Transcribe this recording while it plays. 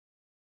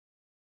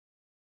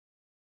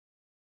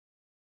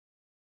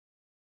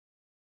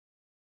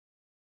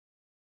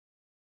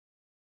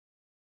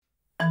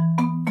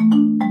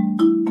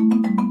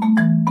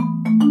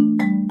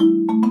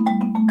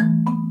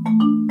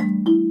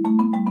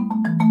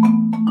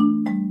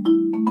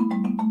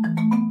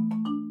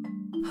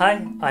Hi,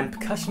 I'm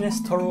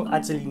percussionist Toril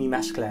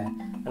Azzalini-Machcler,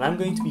 and I'm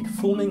going to be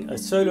performing a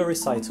solo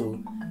recital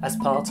as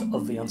part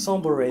of the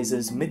Ensemble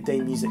Raiser's Midday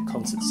Music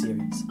Concert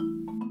series.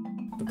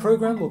 The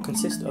programme will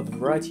consist of a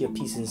variety of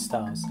pieces and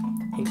styles,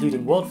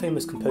 including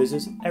world-famous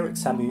composers Eric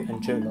Samu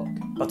and Joe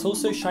Locke, but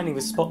also shining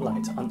the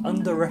spotlight on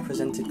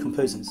underrepresented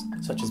composers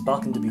such as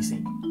Bach and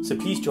Debussy. So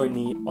please join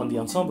me on the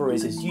Ensemble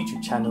Raiser's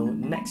YouTube channel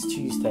next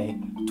Tuesday,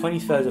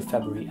 23rd of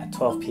February at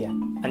 12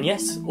 PM. And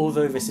yes,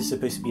 although this is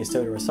supposed to be a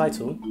solo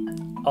recital,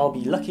 I'll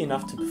be lucky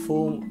enough to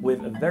perform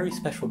with a very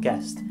special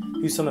guest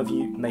who some of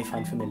you may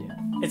find familiar.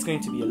 It's going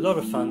to be a lot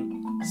of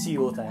fun. See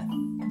you all there.